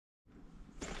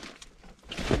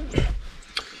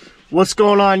What's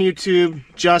going on, YouTube?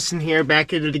 Justin here,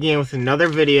 back at it again with another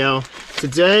video.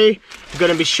 Today I'm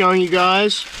going to be showing you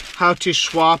guys how to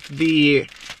swap the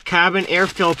cabin air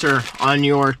filter on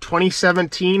your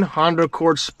 2017 Honda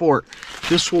Accord Sport.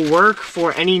 This will work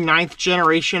for any 9th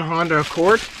generation Honda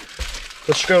Accord.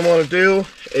 What you're going to want to do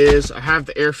is, I have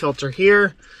the air filter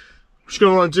here. What you're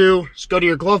going to want to do is go to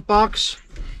your glove box.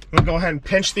 I'm going to go ahead and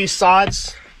pinch these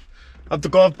sides of the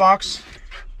glove box.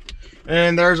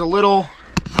 And there's a little,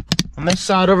 on this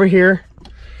side over here,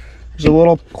 there's a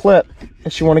little clip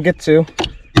that you want to get to.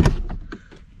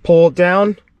 Pull it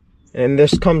down, and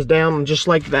this comes down just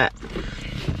like that.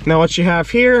 Now what you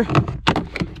have here,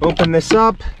 open this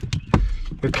up.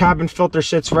 Your cabin filter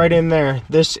sits right in there.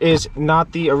 This is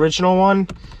not the original one.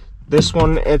 This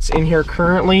one, it's in here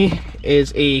currently,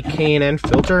 is a K&N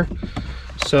filter.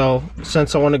 So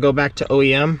since I want to go back to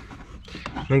OEM,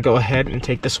 I'm going to go ahead and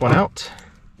take this one out,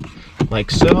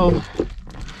 like so.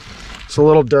 It's a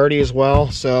little dirty as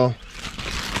well, so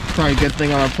probably a good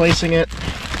thing I'm replacing it.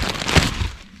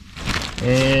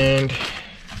 And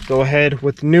go ahead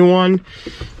with the new one.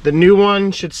 The new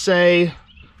one should say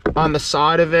on the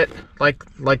side of it, like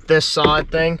this side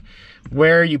thing,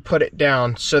 where you put it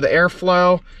down. So the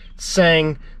airflow, it's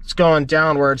saying it's going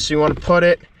downward, so you want to put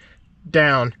it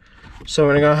down. So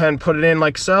we're gonna go ahead and put it in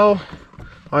like so.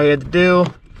 All you have to do,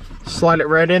 slide it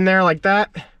right in there like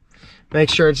that. Make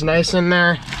sure it's nice in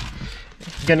there.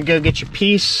 You're gonna go get your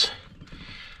piece.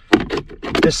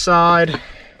 This side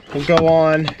will go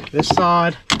on this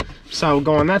side. So will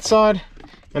go on that side.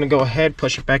 I'm gonna go ahead,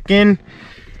 push it back in.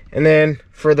 And then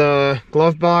for the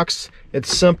glove box,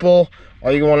 it's simple.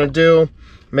 All you wanna do,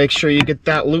 make sure you get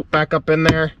that loop back up in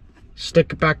there.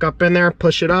 Stick it back up in there,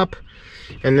 push it up.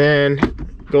 And then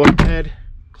go ahead,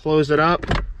 close it up.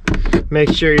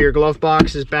 Make sure your glove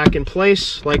box is back in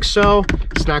place, like so.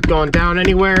 It's not going down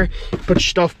anywhere. Put your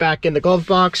stuff back in the glove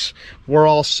box. We're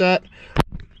all set.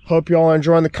 Hope you all are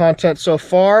enjoying the content so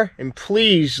far. And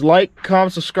please like,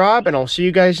 comment, subscribe, and I'll see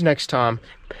you guys next time.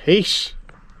 Peace.